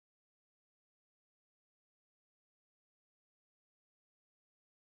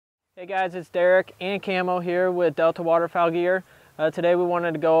Hey guys, it's Derek and Camo here with Delta Waterfowl Gear. Today we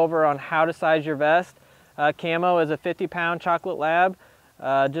wanted to go over on how to size your vest. Camo is a 50-pound chocolate lab.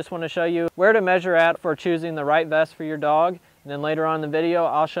 Just want to show you where to measure at for choosing the right vest for your dog. And then later on in the video,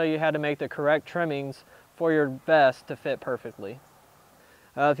 I'll show you how to make the correct trimmings for your vest to fit perfectly.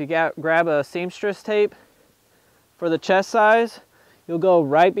 If you grab a seamstress tape for the chest size, you'll go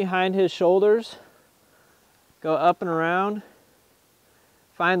right behind his shoulders, go up and around.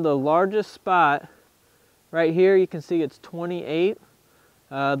 Find the largest spot right here. You can see it's 28.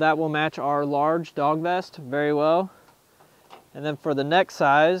 That will match our large dog vest very well. And then for the neck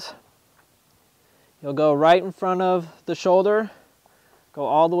size, you'll go right in front of the shoulder, go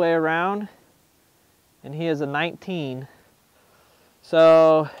all the way around, and he is a 19.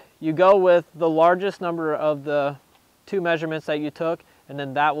 So you go with the largest number of the two measurements that you took, and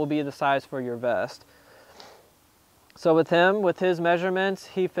then that will be the size for your vest. So with him, with his measurements,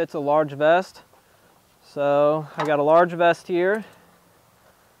 he fits a large vest. So I got a large vest here.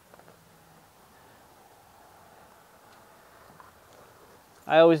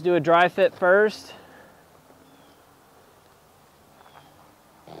 I always do a dry fit first.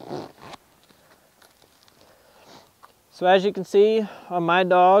 So as you can see on my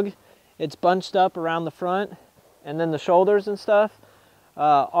dog, it's bunched up around the front and then the shoulders and stuff.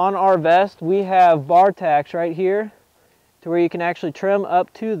 On our vest, we have bar tacks right here, to where you can actually trim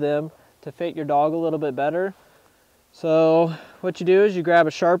up to them to fit your dog a little bit better. So what you do is you grab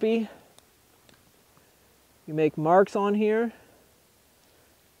a Sharpie, you make marks on here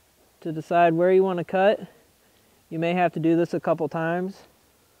to decide where you want to cut. You may have to do this a couple times.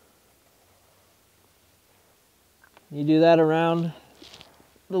 You do that around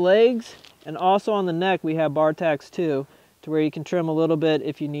the legs, and also on the neck we have bar tacks too, to where you can trim a little bit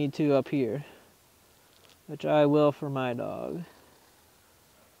if you need to up here, which I will for my dog.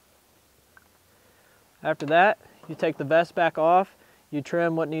 After that, you take the vest back off, you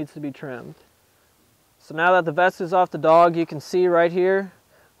trim what needs to be trimmed. So now that the vest is off the dog, you can see right here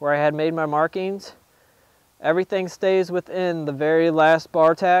where I had made my markings. Everything stays within the very last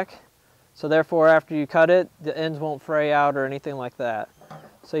bar tack, so therefore after you cut it, the ends won't fray out or anything like that.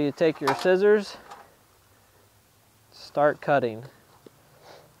 So you take your scissors, start cutting.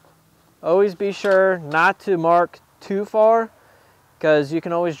 Always be sure not to mark too far, because you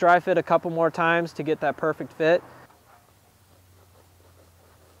can always dry fit a couple more times to get that perfect fit.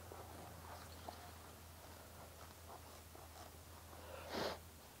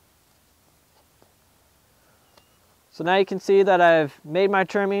 So now you can see that I've made my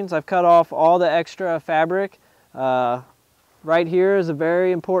trimmings. I've cut off all the extra fabric. Right here is a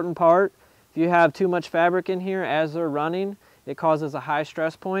very important part. If you have too much fabric in here as they're running, it causes a high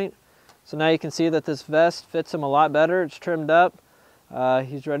stress point. So now you can see that this vest fits him a lot better. It's trimmed up.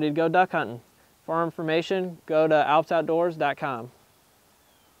 He's ready to go duck hunting. For more information, go to ALPSOutdoorZ.com.